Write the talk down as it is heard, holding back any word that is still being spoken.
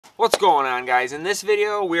What's going on, guys? In this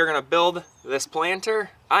video we are going to build this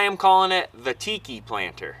planter. I am calling it the Tiki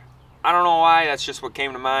planter. I don't know why, that's just what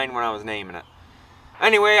came to mind when I was naming it.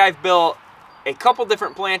 Anyway, I've built a couple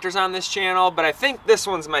different planters on this channel, but I think this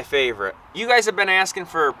one's my favorite. You guys have been asking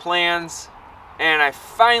for plans, and I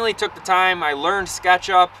finally took the time. I learned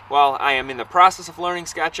SketchUp. Well, I am in the process of learning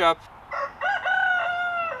SketchUp.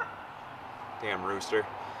 Damn rooster.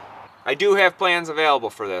 I do have plans available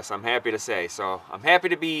for this, I'm happy to say. So I'm happy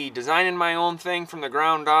to be designing my own thing from the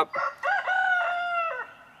ground up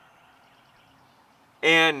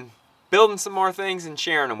and building some more things and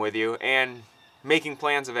sharing them with you and making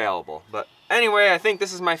plans available. But anyway, I think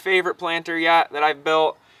this is my favorite planter yet that I've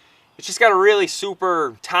built. It's just got a really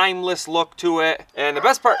super timeless look to it. And the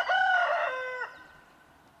best part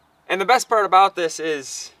about this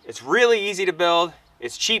is it's really easy to build.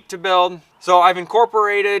 It's cheap to build. So I've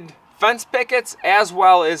incorporated fence pickets as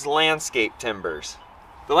well as landscape timbers.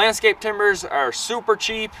 The landscape timbers are super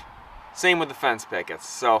cheap, same with the fence pickets.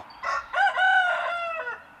 So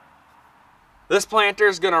this planter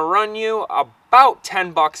is gonna run you about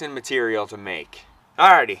 10 bucks in material to make.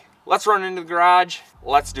 Alrighty, let's run into the garage.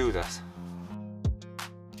 Let's do this.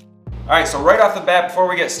 Alright, so right off the bat, before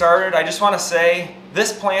we get started, I just want to say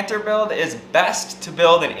this planter build is best to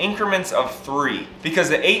build in increments of 3, because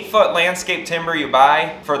the 8-foot landscape timber you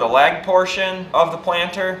buy for the leg portion of the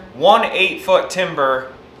planter, one 8-foot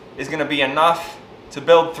timber is going to be enough to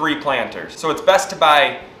build 3 planters. So it's best to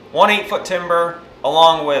buy one 8-foot timber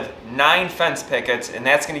along with 9 fence pickets, and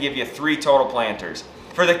that's going to give you 3 total planters.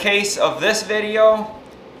 For the case of this video,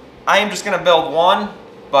 I am just going to build one,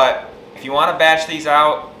 but if you want to batch these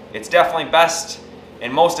out, it's definitely best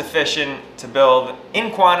and most efficient to build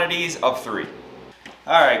in quantities of 3.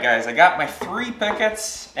 Alright guys, I got my 3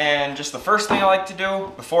 pickets, and just the first thing I like to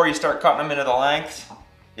do before you start cutting them into the length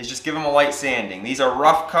is just give them a light sanding. These are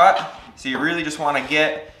rough cut, so you really just want to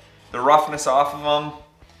get the roughness off of them,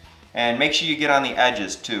 and make sure you get on the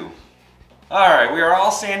edges too. Alright, we are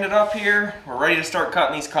all sanded up here. We're ready to start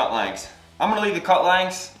cutting these cut lengths. I'm going to leave the cut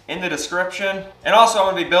lengths in the description, and also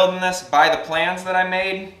I'm going to be building this by the plans that I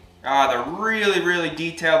made. They're really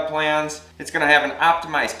detailed plans. It's going to have an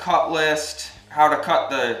optimized cut list, how to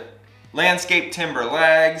cut the landscape timber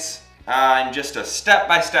legs, and just a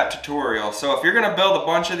step-by-step tutorial. So if you're going to build a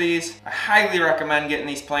bunch of these, I highly recommend getting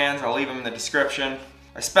these plans. I'll leave them in the description.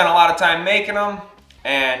 I spent a lot of time making them,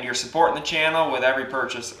 and you're supporting the channel with every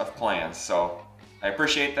purchase of plans. So I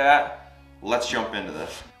appreciate that. Let's jump into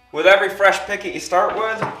this. With every fresh picket you start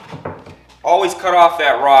with, always cut off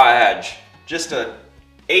that raw edge. Just a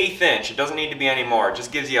 1/8 inch, it doesn't need to be any more, it just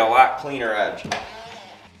gives you a lot cleaner edge.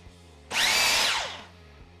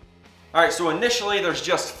 Alright, so initially there's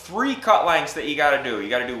just 3 cut lengths that you gotta do. You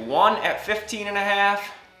gotta do 1 at 15.5,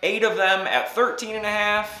 8 of them at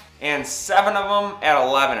 13.5, and 7 of them at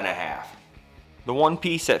 11.5. The one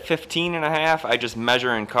piece at 15.5, I just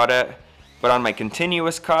measure and cut it, but on my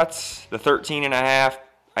continuous cuts, the 13.5,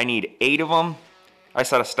 I need 8 of them. I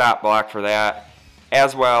set a stop block for that,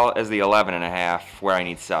 as well as the 11.5 where I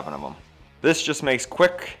need 7 of them. This just makes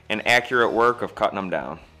quick and accurate work of cutting them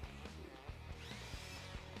down.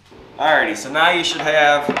 Alrighty, so now you should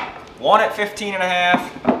have 1 at 15.5,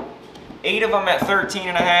 8 of them at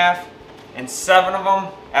 13.5, and 7 of them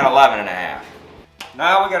at 11.5.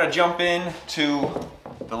 Now we gotta jump in to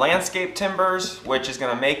the landscape timbers, which is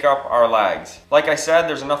gonna make up our legs. Like I said,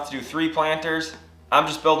 there's enough to do 3 planters. I'm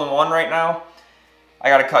just building 1 right now. I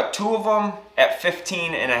gotta cut 2 of them at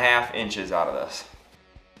 15.5 inches out of this.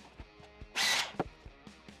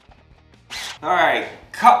 Alright,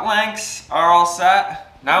 cut lengths are all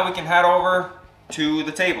set. Now we can head over to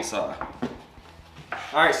the table saw.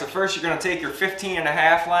 Alright, so first you're gonna take your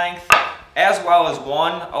 15.5 length as well as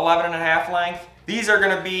one 11.5 length. These are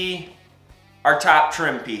gonna be our top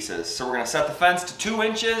trim pieces. So we're gonna set the fence to 2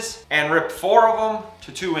 inches and rip 4 of them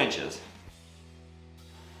to 2 inches.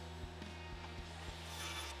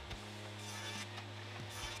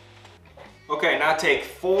 Okay, now take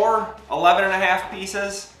 4 11.5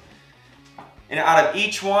 pieces, and out of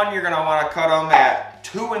each one you're going to want to cut them at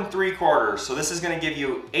 2 3/4. So this is going to give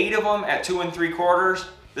you 8 of them at 2 3/4.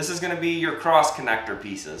 This is going to be your cross connector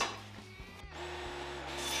pieces.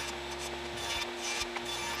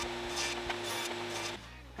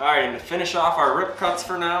 Alright, and to finish off our rip cuts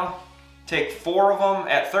for now, take 4 of them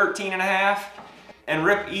at 13.5 and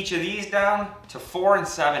rip each of these down to 4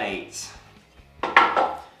 7/8.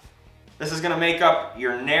 This is going to make up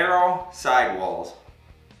your narrow sidewalls.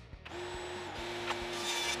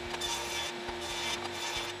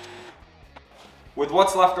 With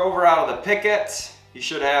what's left over out of the pickets, you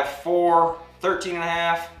should have 4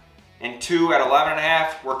 13.5 and 2 at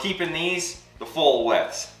 11.5. We're keeping these the full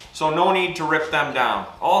widths, so no need to rip them down.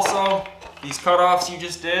 Also, these cutoffs you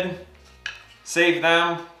just did, save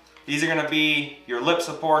them. These are gonna be your lip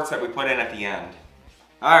supports that we put in at the end.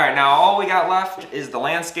 All right, now all we got left is the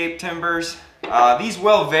landscape timbers. These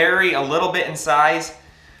will vary a little bit in size,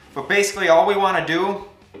 but basically all we wanna do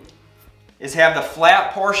is have the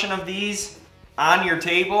flat portion of these on your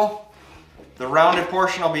table. The rounded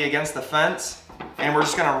portion will be against the fence, and we're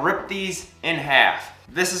just gonna rip these in half.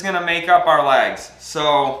 This is gonna make up our legs.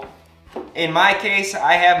 So in my case,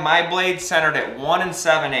 I have my blade centered at 1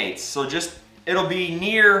 7/8. So just, it'll be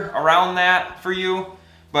near around that for you,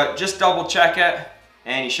 but just double check it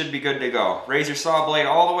and you should be good to go. Raise your saw blade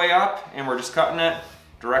all the way up and we're just cutting it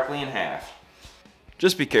directly in half.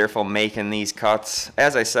 Just be careful making these cuts.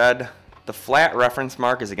 As I said, the flat reference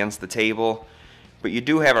mark is against the table, but you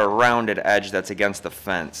do have a rounded edge that's against the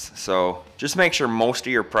fence. So just make sure most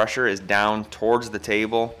of your pressure is down towards the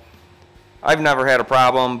table. I've never had a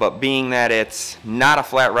problem, but being that it's not a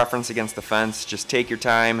flat reference against the fence, just take your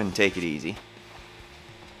time and take it easy.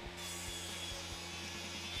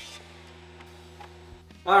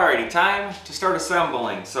 Alrighty, time to start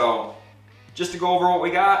assembling. So just to go over what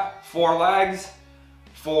we got: 4 legs,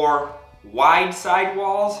 4 wide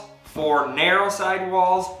sidewalls, 4 narrow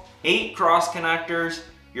sidewalls, 8 cross connectors,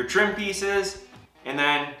 your trim pieces, and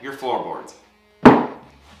then your floorboards.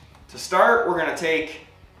 To start, we're gonna take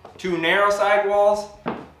 2 narrow sidewalls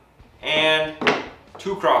and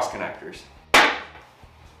 2 cross connectors.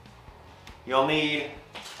 You'll need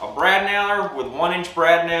a brad nailer with 1-inch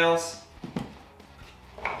brad nails,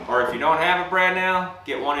 or if you don't have a brad nail,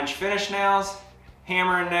 get 1-inch finish nails,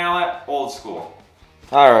 hammer and nail it, old school.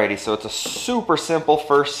 Alrighty, so it's a super simple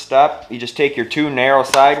first step. You just take your 2 narrow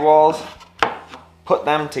sidewalls, put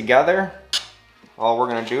them together. All we're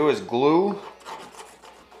gonna do is glue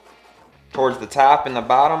towards the top and the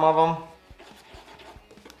bottom of them.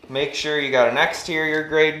 Make sure you got an exterior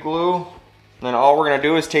grade glue. And then all we're gonna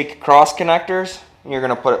do is take cross connectors and you're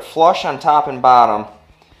gonna put it flush on top and bottom.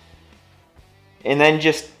 And then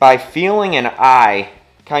just by feeling an eye,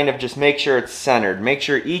 kind of just make sure it's centered. Make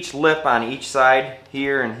sure each lip on each side,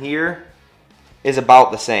 here and here, is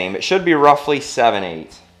about the same. It should be roughly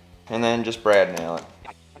 7/8. And then just brad nail it.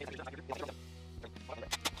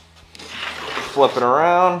 Flip it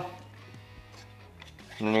around.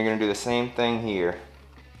 And then you're going to do the same thing here.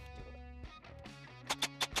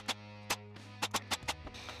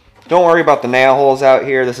 Don't worry about the nail holes out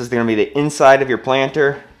here. This is going to be the inside of your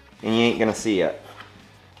planter, and you ain't going to see it.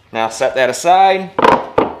 Now set that aside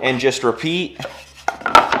and just repeat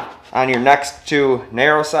on your next 2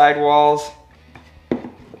 narrow sidewalls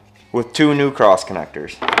with 2 new cross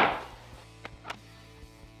connectors.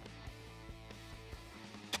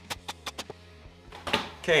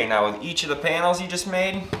 Okay, now with each of the panels you just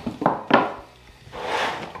made,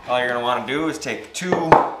 all you're going to want to do is take 2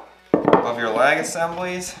 of your lag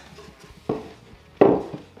assemblies,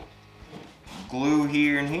 glue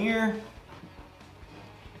here and here,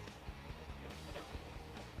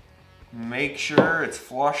 make sure it's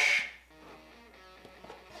flush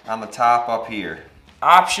on the top up here.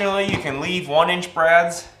 Optionally, you can leave 1-inch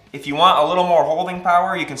brads. If you want a little more holding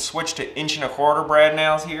power, you can switch to 1 1/4 brad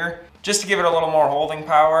nails here, just to give it a little more holding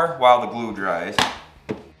power while the glue dries.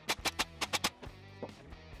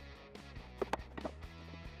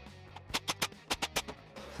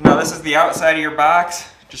 So now this is the outside of your box.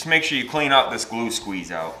 Just make sure you clean up this glue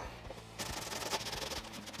squeeze out.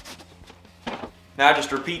 Now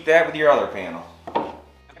just repeat that with your other panel.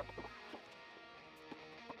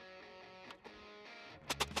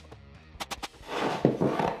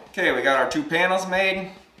 Okay, we got our 2 panels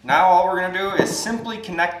made. Now all we're going to do is simply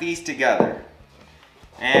connect these together.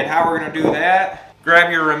 And how we're going to do that,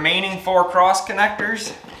 grab your remaining 4 cross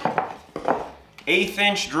connectors, 1/8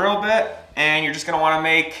 inch drill bit, and you're just going to want to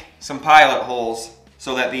make some pilot holes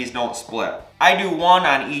so that these don't split. I do 1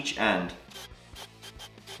 on each end.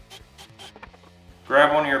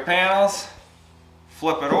 Grab one of your panels,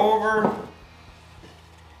 flip it over,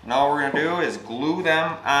 and all we're going to do is glue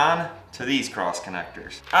them on to these cross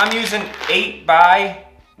connectors. I'm using 8 by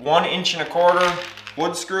 1 1/4 inch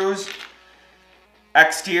wood screws.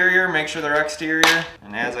 Exterior, make sure they're exterior.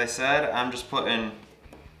 And as I said, I'm just putting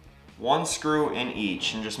 1 screw in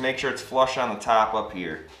each, and just make sure it's flush on the top up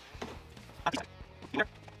here.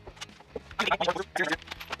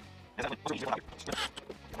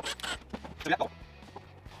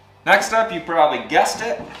 Next up, you probably guessed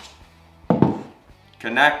it,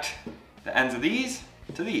 connect the ends of these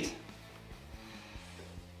to these.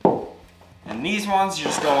 And these ones you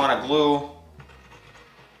just don't want to glue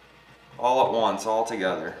all at once, all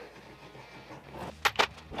together.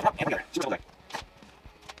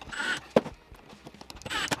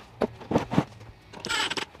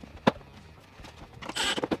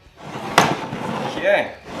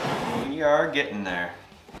 Okay, we are getting there.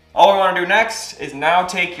 All we want to do next is now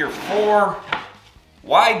take your 4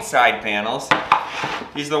 wide side panels.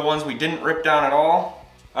 These are the ones we didn't rip down at all.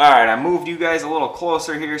 All right, I moved you guys a little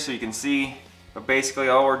closer here so you can see, but basically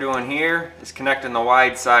all we're doing here is connecting the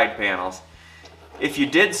wide side panels. If you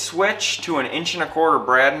did switch to an 1¼ inch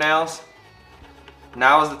brad nails,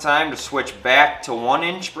 now is the time to switch back to 1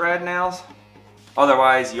 inch brad nails.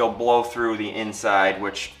 Otherwise, you'll blow through the inside,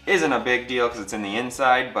 which isn't a big deal because it's in the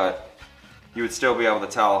inside, but you would still be able to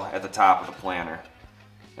tell at the top of the planter.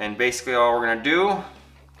 And basically all we're gonna do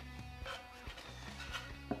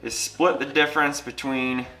is split the difference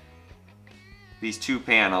between these 2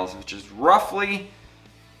 panels, which is roughly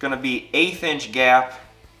gonna be 1/8 inch gap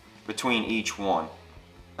between each one.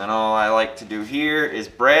 And all I like to do here is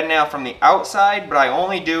brad nail from the outside, but I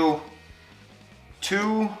only do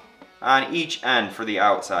 2 on each end for the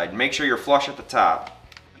outside. Make sure you're flush at the top.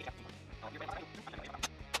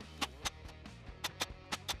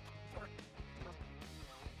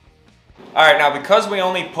 Alright, now because we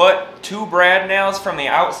only put 2 brad nails from the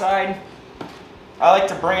outside, I like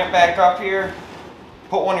to bring it back up here,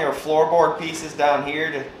 put one of your floorboard pieces down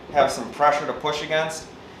here to have some pressure to push against,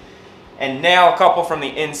 and nail a couple from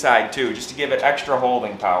the inside too, just to give it extra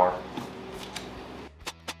holding power.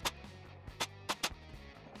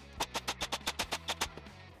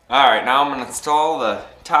 Alright, now I'm going to install the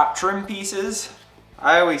top trim pieces.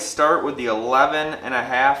 I always start with the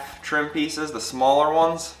 11½ trim pieces, the smaller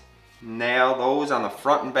ones. Nail those on the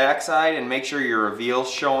front and back side and make sure your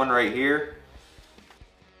reveal's showing right here.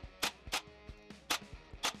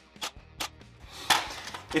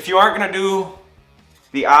 If you aren't going to do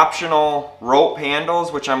the optional rope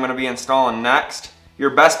handles, which I'm going to be installing next, your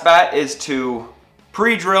best bet is to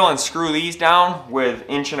pre-drill and screw these down with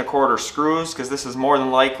 1¼ inch screws, because this is more than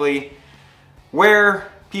likely where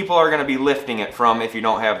people are going to be lifting it from if you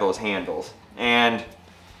don't have those handles. And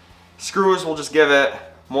screws will just give it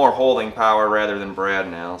more holding power rather than brad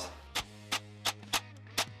nails.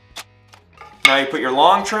 Now you put your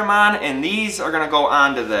long trim on, and these are going to go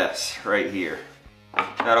onto this right here.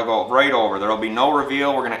 That'll go right over. There'll be no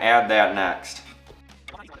reveal. We're going to add that next.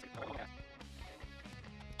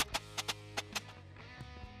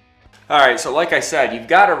 Alright, so like I said, you've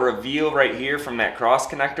got a reveal right here from that cross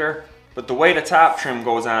connector, but the way the top trim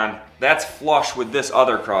goes on, that's flush with this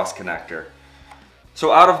other cross connector.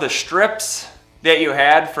 So out of the strips that you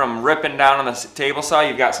had from ripping down on the table saw,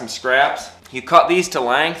 you've got some scraps. You cut these to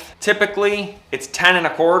length. Typically, it's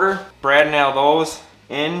 10¼ brad nail those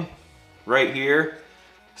in right here,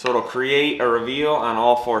 so it'll create a reveal on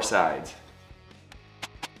all 4 sides.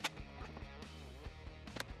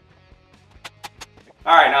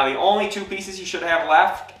 Alright, now the only 2 pieces you should have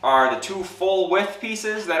left are the 2 full width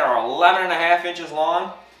pieces that are 11½ inches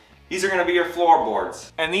long. These are going to be your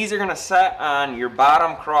floorboards. And these are going to set on your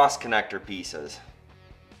bottom cross connector pieces.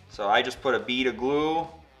 So I just put a bead of glue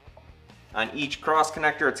on each cross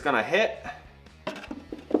connector it's going to hit.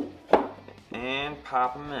 And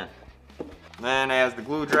pop them in. Then as the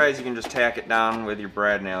glue dries, you can just tack it down with your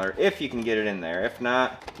brad nailer if you can get it in there. If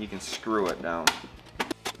not, you can screw it down.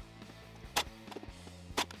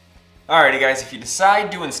 Alrighty guys, if you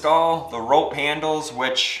decide to install the rope handles,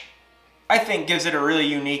 which I think gives it a really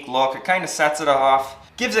unique look, it kind of sets it off,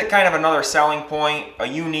 gives it kind of another selling point, a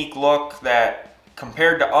unique look that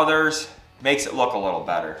compared to others makes it look a little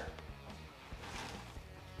better.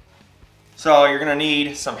 So you're going to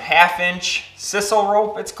need some 1/2 inch sisal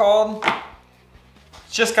rope, it's called.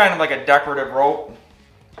 It's just kind of like a decorative rope.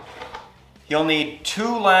 You'll need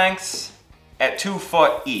 2 lengths at 2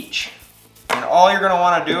 foot each. And all you're going to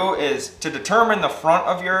want to do is to determine the front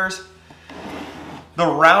of yours, the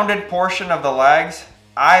rounded portion of the legs,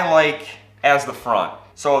 I like as the front.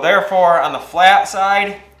 So therefore, on the flat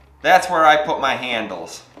side, that's where I put my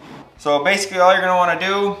handles. So basically all you're going to want to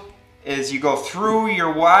do is you go through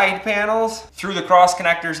your wide panels, through the cross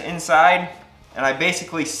connectors inside, and I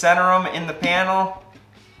basically center them in the panel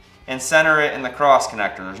and center it in the cross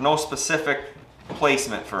connector. There's no specific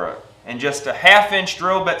placement for it. And just a 1/2 inch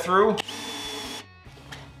drill bit through.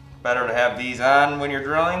 Better to have these on when you're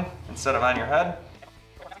drilling instead of on your head.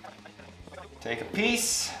 Take a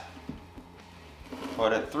piece,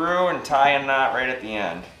 put it through, and tie a knot right at the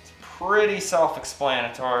end. It's pretty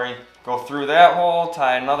self-explanatory. Go through that hole,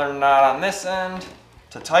 tie another knot on this end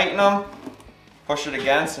to tighten them, push it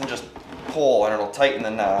against, and just pull, and it'll tighten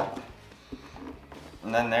the knot.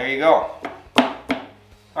 And then there you go.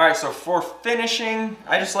 All right, so for finishing,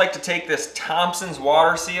 I just like to take this Thompson's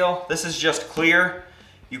water seal. This is just clear.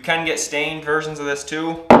 You can get stained versions of this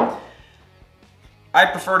too. I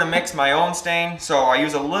prefer to mix my own stain, so I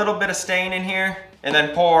use a little bit of stain in here and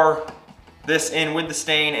then pour this in with the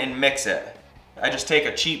stain and mix it. I just take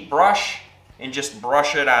a cheap brush and just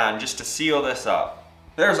brush it on just to seal this up.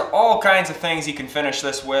 There's all kinds of things you can finish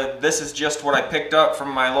this with. This is just what I picked up from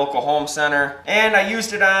my local home center. And I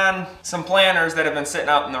used it on some planters that have been sitting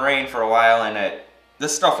out in the rain for a while, and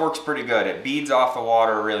this stuff works pretty good. It beads off the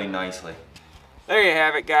water really nicely. There you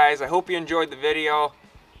have it, guys. I hope you enjoyed the video.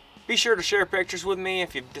 Be sure to share pictures with me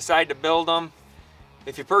if you decide to build them.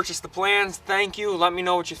 If you purchase the plans, thank you. Let me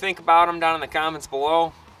know what you think about them down in the comments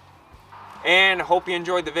below. And I hope you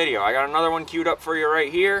enjoyed the video. I got another one queued up for you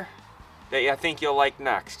right here that I think you'll like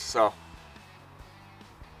next. So,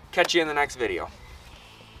 catch you in the next video.